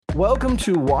Welcome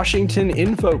to Washington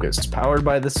in Focus, powered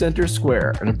by the Center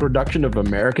Square and a production of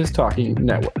America's Talking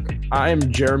Network. I am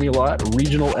Jeremy Lott,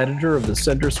 regional editor of the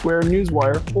Center Square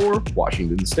Newswire for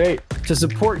Washington State. To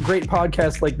support great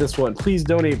podcasts like this one, please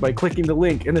donate by clicking the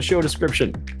link in the show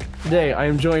description. Today, I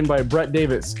am joined by Brett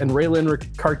Davis and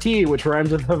Raylan Carty, which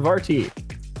rhymes with Havarti,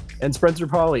 and Spencer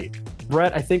Pauly.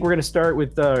 Brett, I think we're going to start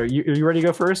with, you ready to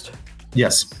go first?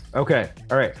 Yes. Okay.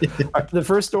 All right. The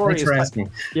first story Thanks for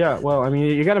asking. Yeah. Well, I mean,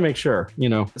 you got to make sure,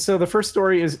 So the first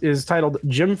story is titled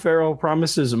 "Jim Farrell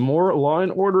Promises More Law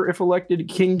and Order If Elected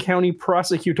King County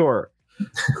Prosecutor."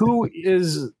 Who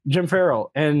is Jim Farrell,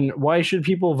 and why should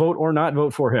people vote or not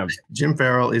vote for him? Jim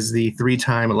Farrell is the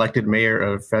three-time elected mayor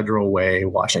of Federal Way,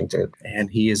 Washington,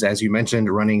 and he is, as you mentioned,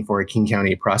 running for a King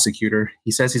County prosecutor. He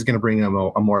says he's going to bring a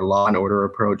more law and order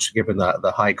approach given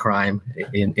the high crime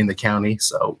in the county.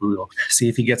 So we'll see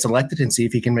if he gets elected and see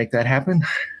if he can make that happen.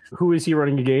 Who is he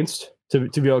running against, to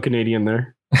be all Canadian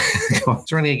there? He's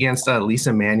running against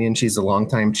Lisa Mannion. She's the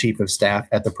longtime chief of staff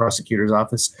at the prosecutor's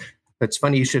office. It's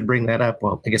funny you should bring that up.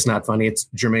 Well, I guess not funny. It's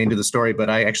germane to the story, but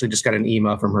I actually just got an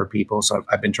email from her people. So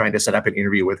I've been trying to set up an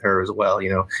interview with her as well,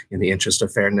 in the interest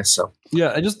of fairness. So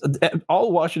yeah,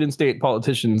 all Washington State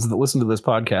politicians that listen to this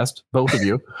podcast, both of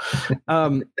you,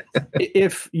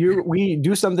 if we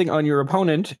do something on your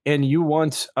opponent and you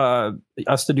want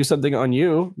us to do something on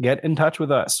you, get in touch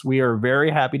with us. We are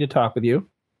very happy to talk with you.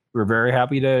 We're very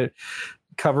happy to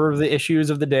cover the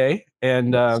issues of the day.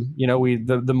 And,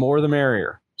 the more the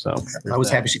merrier. So I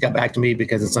was happy she got back to me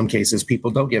because in some cases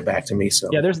people don't get back to me. So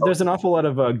yeah, there's an awful lot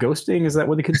of ghosting. Is that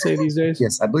what the kids say these days?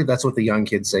 Yes, I believe that's what the young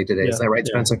kids say today. Yeah, is that right,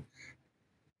 Spencer?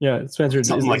 Yeah, Spencer.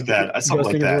 Something like that.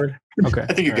 Something like that. Okay,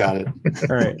 I think you got it.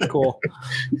 All right, cool.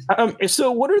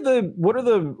 So what are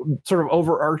the sort of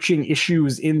overarching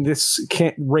issues in this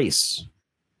race?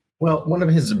 Well, one of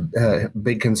his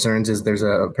big concerns is there's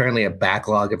apparently a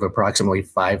backlog of approximately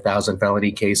 5,000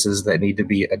 felony cases that need to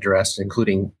be addressed,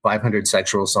 including 500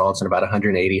 sexual assaults and about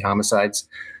 180 homicides.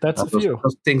 That's a few.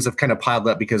 Those things have kind of piled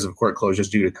up because of court closures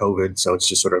due to COVID. So it's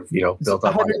just sort of, built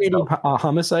up. 180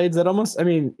 homicides. That almost,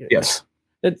 yes.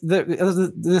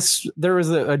 There was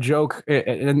a joke,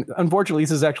 and unfortunately, this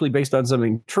is actually based on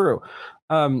something true,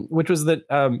 which was that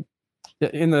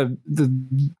in the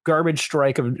garbage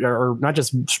strike or not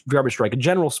just garbage strike, a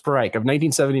general strike of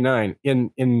 1979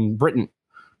 in Britain,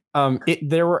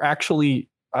 there were actually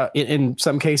in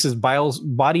some cases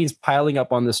bodies piling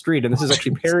up on the street, and this is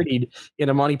actually parodied in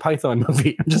a Monty Python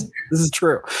movie. This is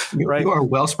true, right? You are a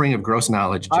wellspring of gross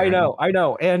knowledge, Jeremy. I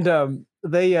know, and I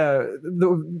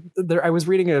was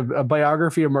reading a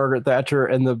biography of Margaret Thatcher,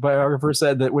 and the biographer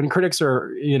said that when critics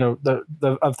are,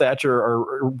 of Thatcher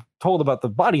are told about the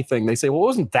body thing, they say, well, it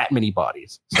wasn't that many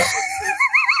bodies. So,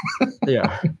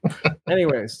 yeah.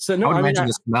 Anyways, so no, I imagine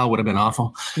the smell would have been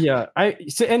awful. Yeah.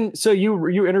 So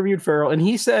you interviewed Farrell, and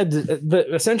he said that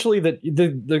essentially that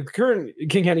the current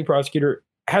King County prosecutor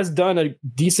has done a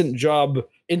decent job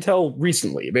until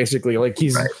recently, basically. Like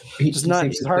his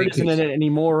heart isn't in it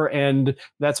anymore, and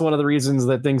that's one of the reasons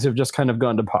that things have just kind of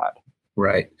gone to pot.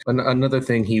 Right. Another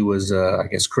thing he was,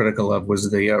 critical of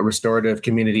was the Restorative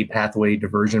Community Pathway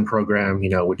Diversion Program,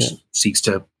 which seeks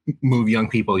to move young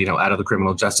people, out of the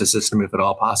criminal justice system if at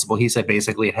all possible. He said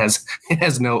basically it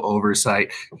has no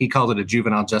oversight. He called it a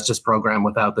juvenile justice program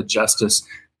without the justice.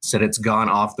 Said it's gone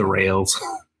off the rails.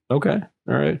 Okay.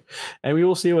 All right. And we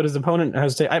will see what his opponent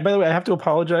has to say. By the way, I have to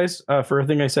apologize for a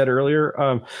thing I said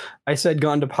earlier. I said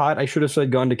gone to pot. I should have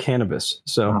said gone to cannabis.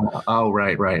 So.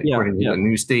 Right. Yeah, according to the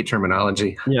new state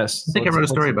terminology. Yes. I think I wrote a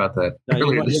story about that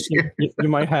earlier this year. You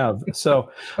might have.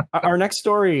 So our next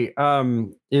story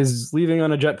is leaving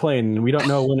on a jet plane. We don't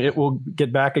know when it will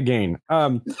get back again.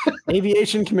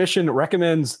 Aviation Commission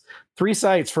recommends 3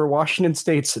 sites for Washington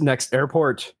State's next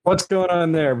airport. What's going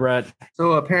on there, Brett?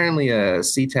 So apparently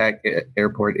SeaTac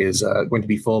Airport is going to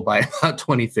be full by about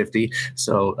 2050.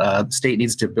 So the state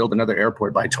needs to build another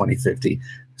airport by 2050.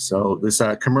 So this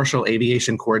Commercial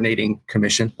Aviation Coordinating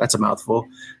Commission, that's a mouthful,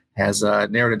 has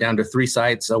narrowed it down to 3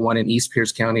 sites, one in East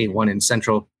Pierce County, one in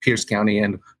Central Pierce County,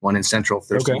 and one in Central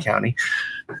Thurston County.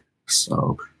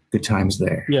 So good times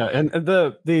there. Yeah, and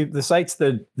the sites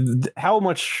how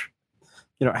much,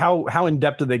 how in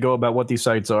depth do they go about what these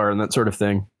sites are and that sort of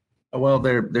thing? Well,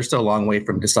 they're still a long way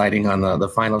from deciding on the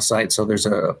final site, so there's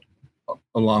a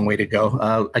long way to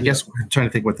go. I guess I'm trying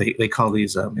to think what they call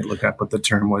these. Let me look up what the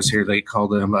term was here. They call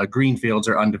them greenfields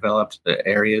or undeveloped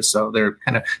areas. So they're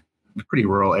kind of pretty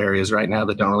rural areas right now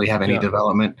that don't really have any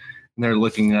development. And they're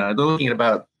looking at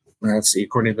about,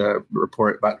 according to the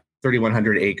report, about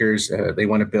 3,100 acres. They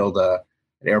want to build an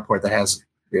airport that has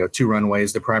 2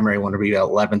 runways. The primary one would be about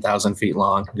 11,000 feet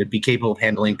long. It'd be capable of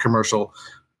handling commercial,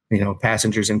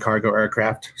 passengers and cargo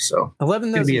aircraft. So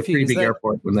 11,000 feet. It'd be a pretty big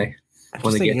airport when they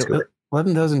get to it.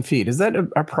 11,000 feet. Is that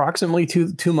approximately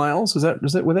 2 miles? Would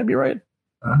that be right?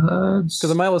 Because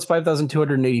a mile is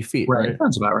 5,280 feet. Right.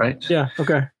 That's about right. Yeah.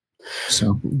 Okay.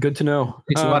 So good to know.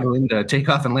 It takes a lot of room to take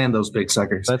off and land those big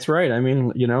suckers. That's right. I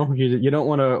mean, you don't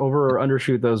want to over or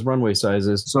undershoot those runway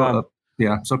sizes. So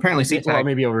So apparently SeaTac, well,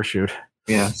 maybe overshoot.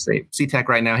 Yeah. SeaTac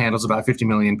right now handles about 50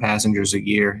 million passengers a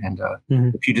year. And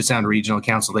the Puget Sound Regional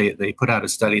Council, they put out a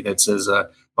study that says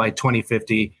by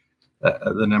 2050,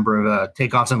 the number of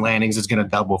takeoffs and landings is going to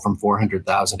double from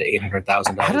 400,000 to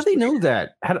 800,000. How do they know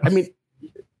that?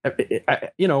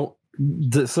 You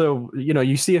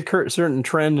see a certain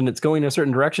trend and it's going in a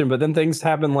certain direction, but then things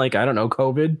happen like, I don't know,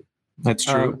 COVID. That's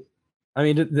true.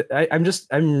 I'm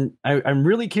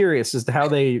really curious as to how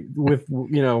they, with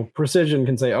precision,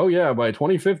 can say, oh yeah, by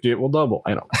 2050 it will double.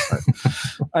 I don't know.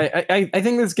 I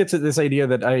think this gets at this idea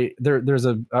that there's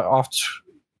a oft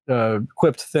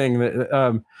quipped thing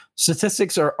that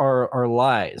statistics are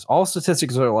lies. All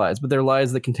statistics are lies, but they're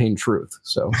lies that contain truth.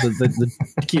 So the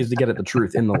key is to get at the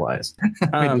truth in the lies.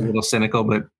 Maybe a little cynical,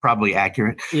 but probably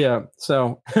accurate. Yeah.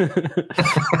 So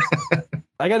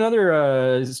I got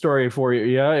another story for you.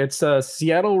 Yeah, it's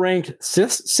Seattle ranked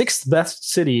sixth best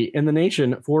city in the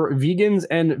nation for vegans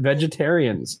and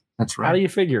vegetarians. That's right. How do you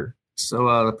figure?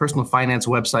 So the personal finance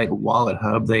website Wallet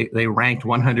Hub, they ranked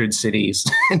 100 cities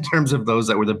in terms of those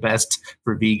that were the best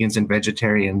for vegans and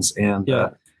vegetarians. And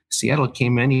Seattle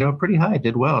came in, pretty high,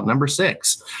 did well, number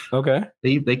 6. Okay.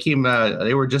 They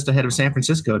were just ahead of San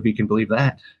Francisco, if you can believe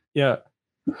that. Yeah.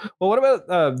 Well, what about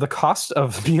the cost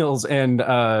of meals and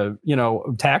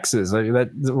taxes? How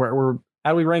do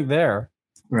we rank there?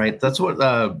 Right. That's what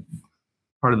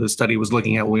part of the study was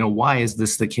looking at. Why is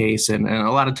this the case? And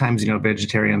a lot of times,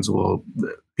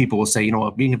 people will say,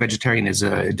 being a vegetarian is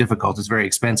difficult. It's very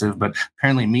expensive, but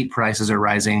apparently meat prices are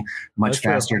rising much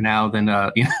faster now than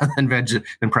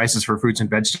than prices for fruits and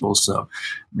vegetables. So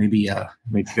maybe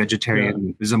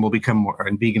vegetarianism will become more,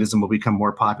 and veganism will become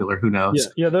more popular. Who knows?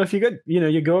 Yeah. Though if you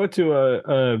go to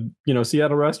a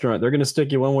Seattle restaurant, they're going to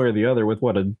stick you one way or the other with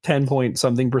a 10 point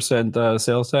something percent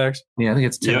sales tax. Yeah, I think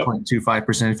it's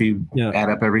 10.25% if you add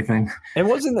up everything. And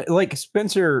wasn't it like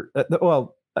Spencer?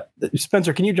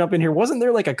 Spencer, can you jump in here? Wasn't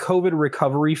there like a COVID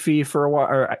recovery fee for a while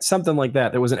or something like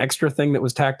that? There was an extra thing that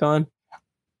was tacked on?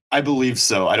 I believe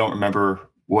so. I don't remember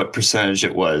what percentage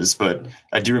it was, but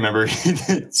I do remember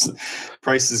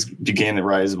prices began to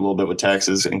rise a little bit with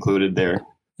taxes included there.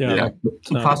 Yeah.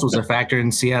 Cost was a factor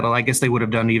in Seattle. I guess they would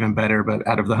have done even better, but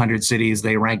out of the 100 cities,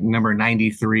 they ranked number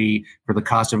 93 for the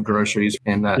cost of groceries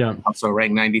and also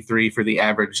ranked 93 for the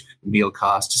average meal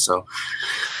cost. So,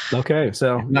 okay,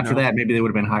 so not for that, maybe they would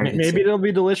have been higher. Maybe it'll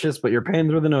be delicious, but you're paying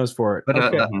through the nose for it. But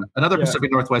another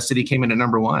Pacific Northwest city came in at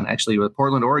number 1. Actually,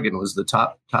 Portland, Oregon was the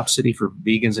top city for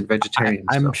vegans and vegetarians.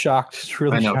 I'm shocked. It's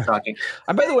really shocking.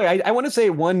 By the way, I want to say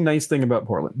one nice thing about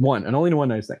Portland. One and only one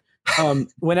nice thing.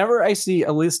 Whenever I see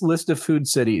a list of food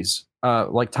cities,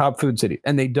 like top food city,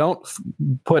 and they don't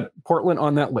put Portland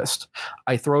on that list,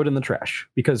 I throw it in the trash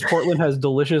because Portland has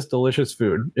delicious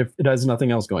food if it has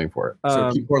nothing else going for it.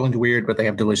 So keep Portland weird, but they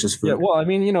have delicious food. Yeah, well, I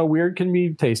mean, weird can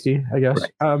be tasty, I guess.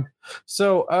 Right.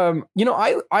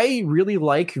 I really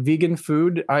like vegan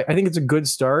food. I think it's a good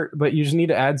start, but you just need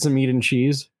to add some meat and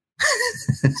cheese.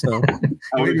 So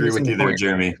I would agree with you there,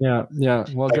 Jeremy. Yeah.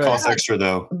 Well, that costs extra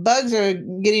though. Bugs are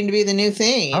getting to be the new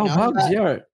thing. Bugs,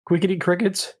 yeah. Quickety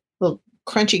crickets. Little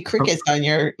crunchy crickets on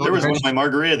your. There was one in my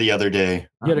margarita the other day.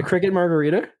 You had a cricket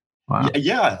margarita? Wow.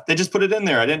 Yeah, they just put it in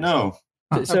there. I didn't know.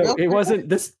 So it wasn't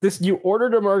this. You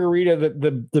ordered a margarita.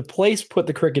 The place put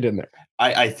the cricket in there.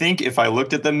 I think if I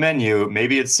looked at the menu,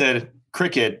 maybe it said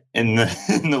cricket in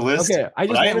the list. Okay, I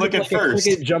didn't look at first.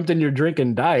 Cricket jumped in your drink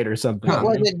and died or something.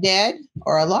 Was it dead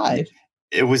or alive?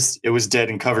 It was dead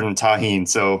and covered in tahini.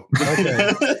 So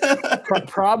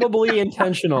probably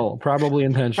intentional. Probably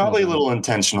a little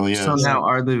intentional. Yeah. So now,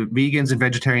 are the vegans and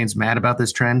vegetarians mad about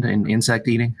this trend in insect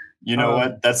eating? You know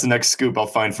what? That's the next scoop I'll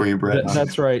find for you, Brett.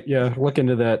 That's right. Yeah, look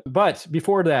into that. But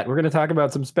before that, we're going to talk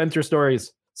about some Spencer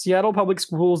stories. Seattle public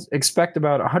schools expect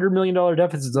about $100 million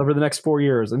deficits over the next 4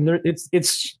 years. And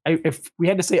if we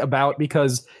had to say about,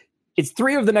 because it's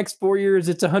 3 of the next 4 years,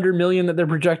 it's 100 million that they're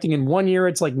projecting. In 1 year,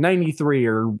 it's like 93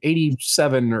 or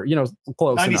 87 or,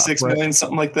 close 96 enough, million, right?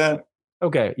 Something like that.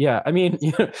 Okay. Yeah. I mean,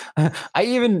 I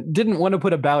even didn't want to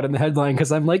put about in the headline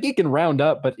because I'm like, you can round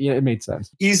up, but it made sense.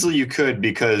 Easily you could,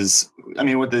 because I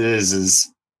mean, what it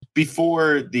is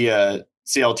before the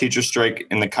Seattle teacher strike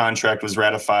and the contract was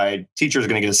ratified, teachers are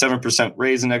going to get a 7%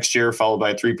 raise next year, followed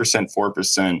by 3%,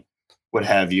 4%, what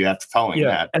have you after following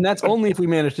that. And that's only if we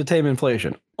manage to tame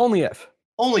inflation. Only if.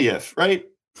 Only if, right?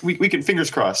 We can, fingers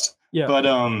crossed. Yeah.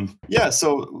 But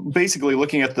so basically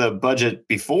looking at the budget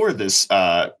before this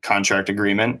contract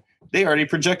agreement, they already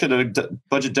projected a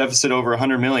budget deficit over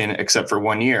 100 million except for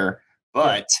 1 year.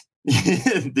 But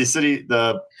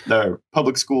the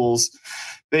public schools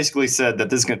basically said that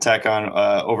this is going to tack on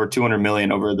over 200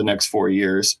 million over the next 4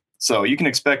 years. So you can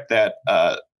expect that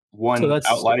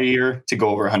outlier year to go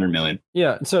over 100 million.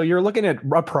 Yeah. So you're looking at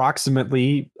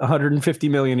approximately 150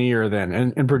 million a year then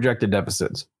in projected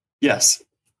deficits. Yes.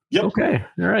 Yep. Okay.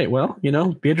 All right. Well,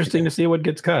 be interesting to see what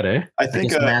gets cut, eh? I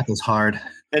think math is hard.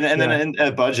 And then in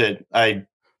a budget,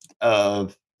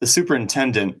 the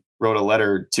superintendent wrote a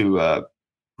letter to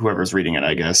whoever's reading it,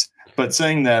 I guess, but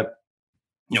saying that,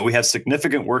 we have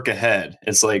significant work ahead.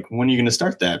 It's like, when are you going to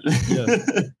start that? Yeah.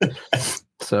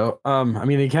 So,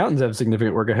 the accountants have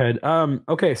significant work ahead.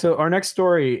 Okay. So our next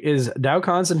story is Dow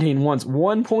Constantine wants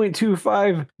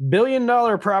 $1.25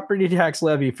 billion property tax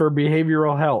levy for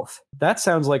behavioral health. That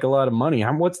sounds like a lot of money.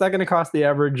 What's that going to cost the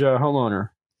average homeowner?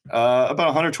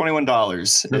 About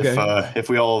 $121 if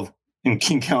we all in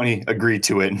King County agree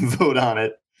to it and vote on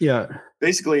it. Yeah.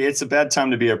 Basically, it's a bad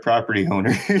time to be a property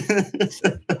owner.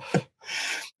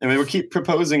 We keep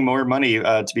proposing more money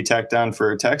to be tacked down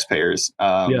for taxpayers.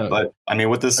 But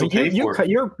what this will pay for?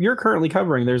 You're currently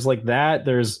covering. There's like that.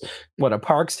 There's a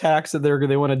parks tax that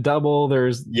they want to double.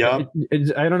 There's I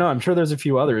don't know. I'm sure there's a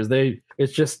few others.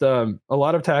 It's just a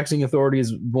lot of taxing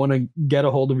authorities want to get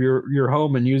a hold of your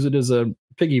home and use it as a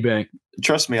piggy bank.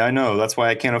 Trust me, I know. That's why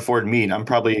I can't afford meat. I'm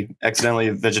probably accidentally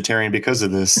a vegetarian because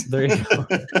of this. There you go.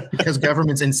 Because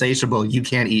government's insatiable. You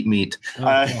can't eat meat.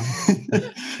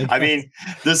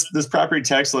 This property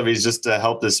tax levy is just to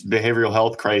help this behavioral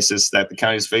health crisis that the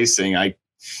county is facing.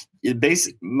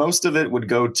 Most of it would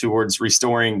go towards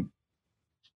restoring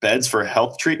beds for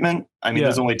health treatment.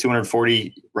 There's only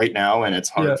 240 right now, and it's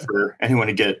hard for anyone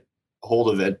to get a hold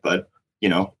of it. But,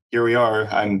 here we are.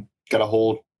 I'm got a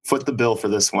whole foot the bill for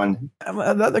this one.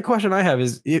 The question I have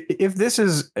is, if this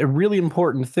is a really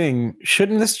important thing,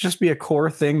 shouldn't this just be a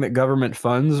core thing that government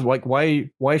funds? Like,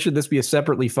 why should this be a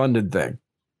separately funded thing?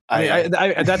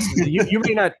 That's you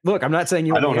may not look. I'm not saying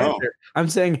you. I don't know. I'm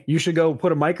saying you should go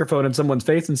put a microphone in someone's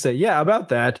face and say, "Yeah, about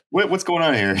that." What's going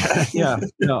on here? Yeah,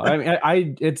 no.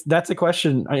 That's a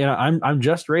question. I'm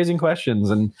just raising questions,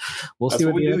 and we'll see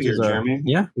what the answers are. Jeremy.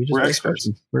 Yeah, we're experts.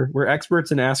 We're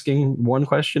experts in asking one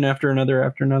question after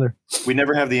another. We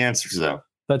never have the answers, though.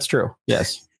 That's true.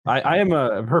 Yes. I am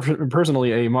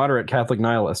personally a moderate Catholic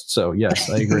nihilist, so yes,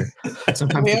 I agree.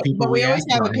 Sometimes we always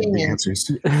have opinions.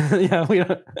 Answers. Yeah, we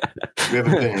have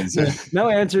opinions. No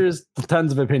answers,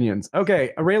 tons of opinions.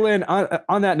 Okay, Raylan.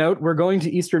 On that note, we're going to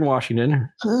Eastern Washington.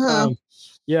 So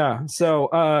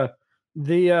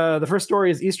the first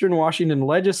story is Eastern Washington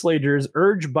legislators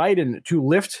urge Biden to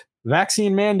lift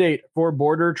vaccine mandate for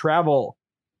border travel.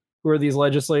 Who are these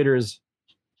legislators?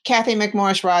 Kathy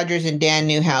McMorris Rogers and Dan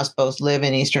Newhouse both live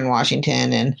in Eastern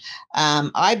Washington. And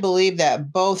I believe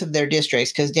that both of their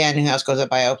districts, because Dan Newhouse goes up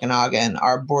by Okanagan,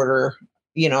 are border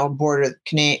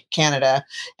Canada.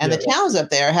 And the towns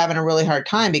up there are having a really hard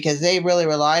time because they really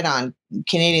relied on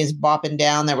Canadians bopping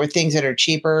down. There were things that are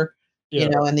cheaper,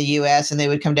 in the U.S., and they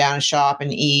would come down and shop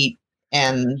and eat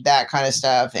and that kind of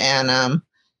stuff. And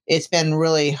it's been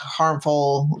really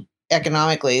harmful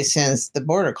economically since the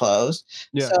border closed.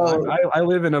 Yeah, so I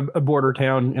live in a border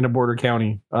town in a border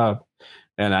county,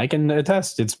 and I can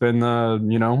attest it's been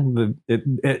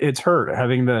it's hurt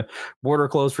having the border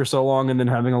closed for so long and then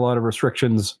having a lot of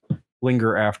restrictions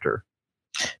linger after.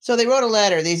 So they wrote a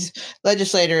letter. These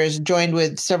legislators, joined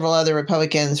with several other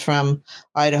Republicans from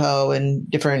Idaho and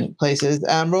different places,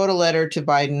 wrote a letter to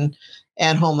Biden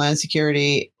and Homeland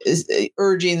Security,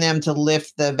 urging them to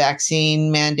lift the vaccine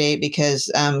mandate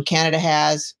because Canada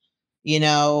has, you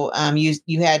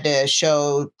had to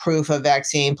show proof of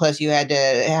vaccine, plus you had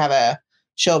to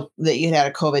show that you had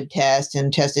a COVID test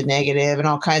and tested negative and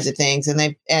all kinds of things.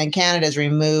 And Canada's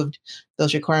removed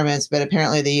those requirements, but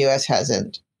apparently the U.S.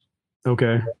 hasn't.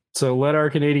 Okay, so let our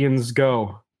Canadians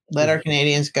go. Let our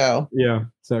Canadians go. Yeah.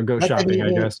 So go shopping, I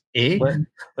guess.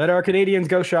 Let our Canadians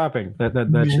go shopping.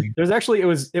 There's actually it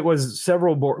was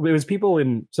several it was people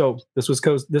in. So this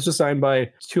was signed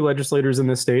by 2 legislators in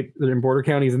this state in border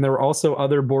counties, and there were also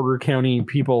other border county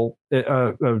people,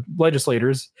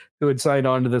 legislators who had signed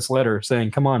on to this letter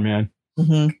saying, "Come on, man."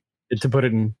 Mm-hmm. To put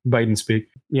it in Biden speak,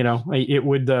 it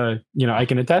would, I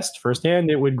can attest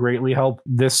firsthand, it would greatly help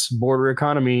this border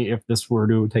economy if this were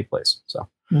to take place. So.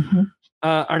 Mm-hmm.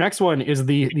 Our next one is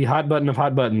the hot button of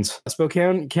hot buttons.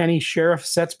 Spokane County Sheriff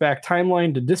sets back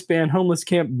timeline to disband homeless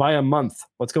camp by a month.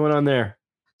 What's going on there?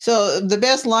 So the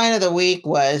best line of the week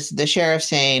was the sheriff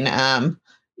saying, I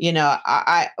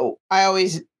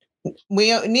always,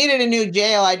 we needed a new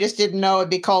jail. I just didn't know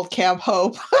it'd be called Camp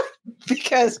Hope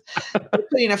because they're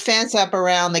putting a fence up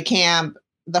around the camp,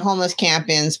 the homeless camp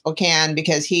in Spokane,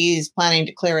 because he's planning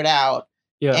to clear it out.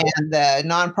 Yeah. And the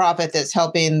nonprofit that's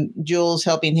helping, Jules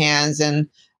Helping Hands and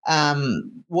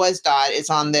WSDOT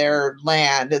is on their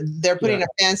land. They're putting a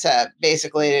fence up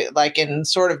basically like in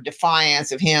sort of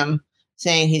defiance of him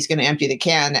saying he's going to empty the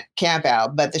camp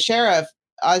out. But the sheriff,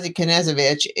 Ozzie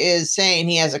Knezevich, is saying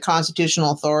he has a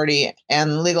constitutional authority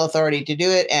and legal authority to do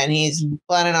it. And he's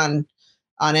planning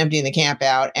on emptying the camp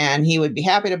out. And he would be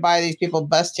happy to buy these people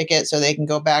bus tickets so they can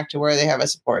go back to where they have a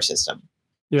support system.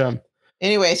 Yeah.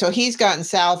 Anyway, so he's gotten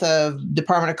south of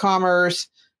Department of Commerce,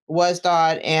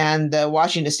 WSDOT, and the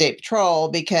Washington State Patrol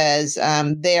because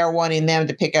they are wanting them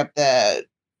to pick up the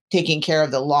taking care of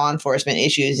the law enforcement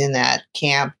issues in that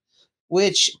camp,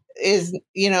 which is,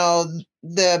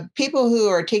 the people who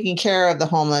are taking care of the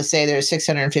homeless say there's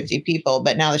 650 people,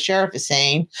 but now the sheriff is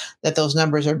saying that those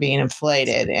numbers are being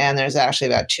inflated and there's actually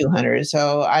about 200.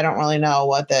 So I don't really know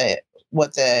what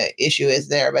the issue is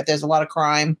there, but there's a lot of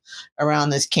crime around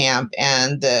this camp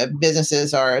and the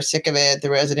businesses are sick of it.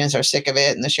 The residents are sick of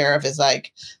it. And the sheriff is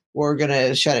like, we're going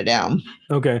to shut it down.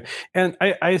 Okay. And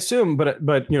I assume, but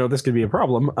this could be a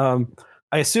problem.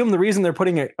 I assume the reason they're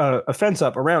putting a fence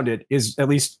up around it is at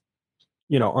least,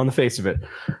 on the face of it,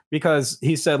 because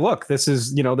he said, look, this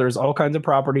is, there's all kinds of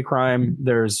property crime.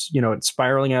 There's, it's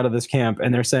spiraling out of this camp.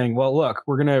 And they're saying, well, look,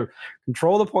 we're going to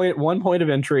control one point of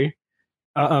entry.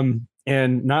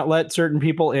 And not let certain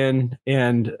people in,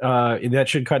 and that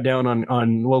should cut down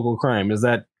on local crime. Is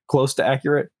that close to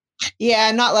accurate? Yeah,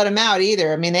 and not let them out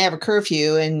either. I mean, they have a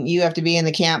curfew, and you have to be in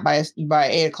the camp by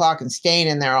 8:00 and staying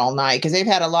in there all night because they've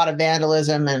had a lot of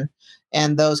vandalism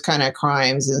and those kind of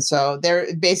crimes. And so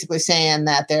they're basically saying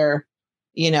that they're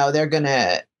going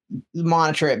to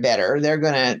monitor it better. They're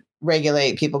going to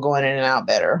regulate people going in and out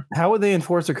better. How would they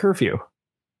enforce a curfew?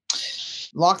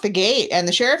 Lock the gate. And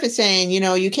the sheriff is saying,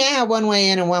 you can't have one way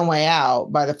in and one way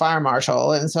out by the fire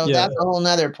marshal. And so that's a whole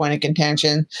nother point of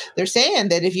contention. They're saying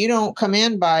that if you don't come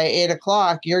in by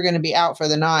 8:00, you're going to be out for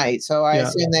the night. So I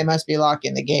assume they must be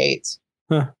locking the gates.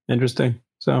 Huh, interesting.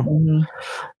 So,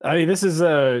 I mean, this is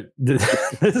a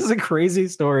crazy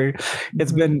story.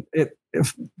 It's been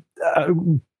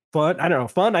fun. I don't know.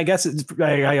 Fun. I guess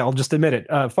I'll just admit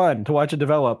it. Fun to watch it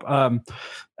develop.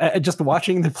 Just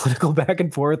watching the political back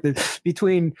and forth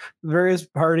between various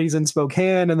parties in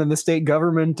Spokane and then the state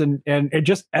government, and it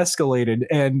just escalated.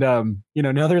 And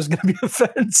now there's going to be a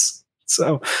fence.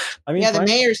 So, I mean, the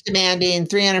mayor's demanding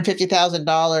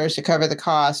 $350,000 to cover the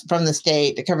cost from the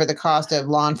state to cover the cost of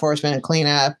law enforcement and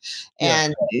cleanup.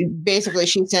 And basically,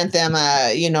 she sent them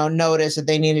a notice that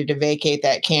they needed to vacate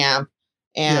that camp.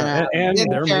 And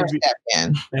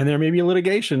there may be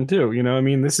litigation too. I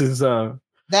mean, this is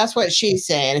that's what she's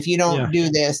saying. If you don't do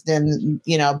this, then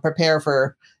prepare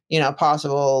for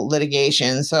possible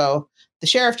litigation. So the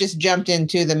sheriff just jumped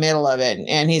into the middle of it,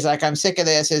 and he's like, "I'm sick of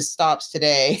this. It stops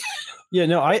today." Yeah,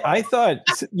 no, I thought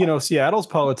Seattle's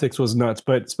politics was nuts,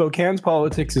 but Spokane's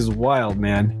politics is wild,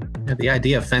 man. Yeah, the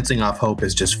idea of fencing off Hope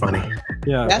is just funny.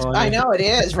 Yeah, I know it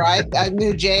is, right? A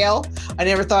new jail. I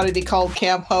never thought it'd be called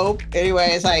Camp Hope. Anyway,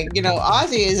 it's like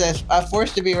Ozzie is a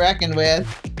force to be reckoned with.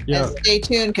 Yeah. And stay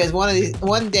tuned because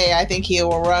one day I think he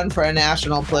will run for a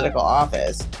national political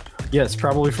office. Yes,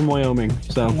 probably from Wyoming.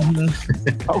 So,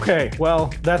 okay.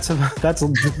 Well, that's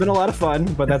been a lot of fun,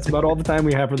 but that's about all the time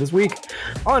we have for this week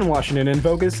on Washington in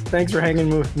Focus. Thanks for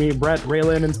hanging with me, Brett,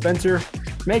 Raylan, and Spencer.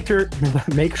 Make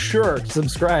sure to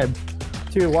subscribe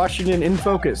to Washington in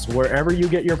Focus wherever you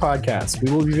get your podcasts. We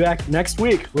will be back next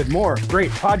week with more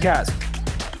great podcasts.